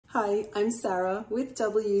Hi, I'm Sarah with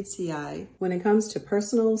WTI. When it comes to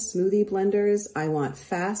personal smoothie blenders, I want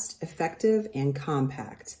fast, effective, and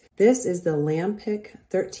compact. This is the LAMPICK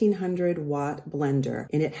 1300 watt blender,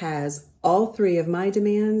 and it has all three of my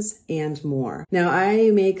demands and more. Now,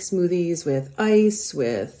 I make smoothies with ice,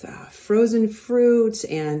 with frozen fruit,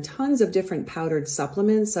 and tons of different powdered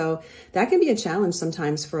supplements, so that can be a challenge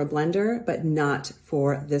sometimes for a blender, but not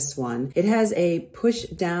for this one. It has a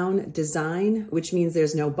push-down design, which means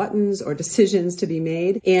there's no buttons or decisions to be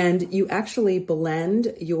made, and you actually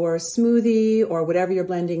blend your smoothie or whatever you're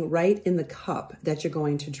blending right in the cup that you're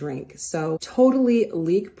going to drink. So totally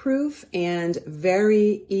leak-proof and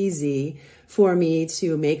very easy for me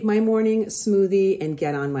to make my morning smoothie and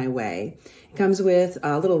get on my way. It comes with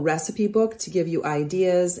a little recipe book to give you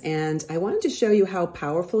ideas, and I wanted to show you how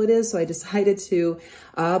powerful it is, so I decided to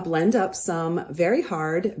blend up some very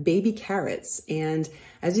hard baby carrots. And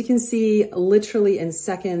as you can see, literally in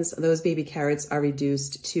seconds, those baby carrots are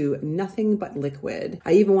reduced to nothing but liquid.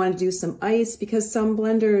 I even wanted to do some ice because some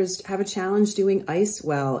blenders have a challenge doing ice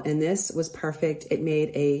well, and this was perfect. It made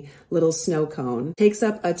a little snow cone. Takes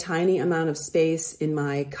up a tiny amount of space in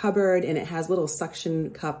my cupboard, and it has little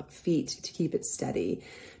suction cup feet to keep it steady.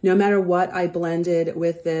 No matter what I blended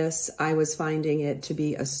with this, I was finding it to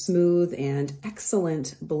be a smooth and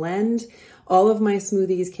excellent blend. All of my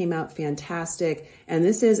smoothies came out fantastic, and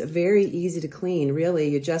this is very easy to clean. Really,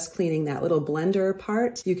 you're just cleaning that little blender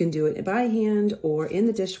part. You can do it by hand or in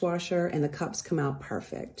the dishwasher, and the cups come out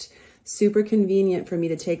perfect. Super convenient for me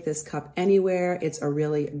to take this cup anywhere. It's a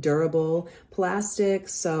really durable plastic,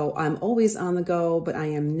 so I'm always on the go, but I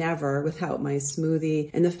am never without my smoothie.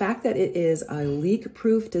 And the fact that it is a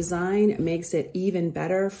leak-proof design makes it even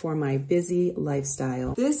better for my busy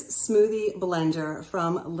lifestyle. This smoothie blender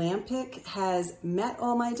from LAMPICK has met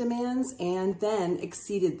all my demands and then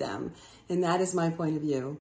exceeded them, and that is my point of view.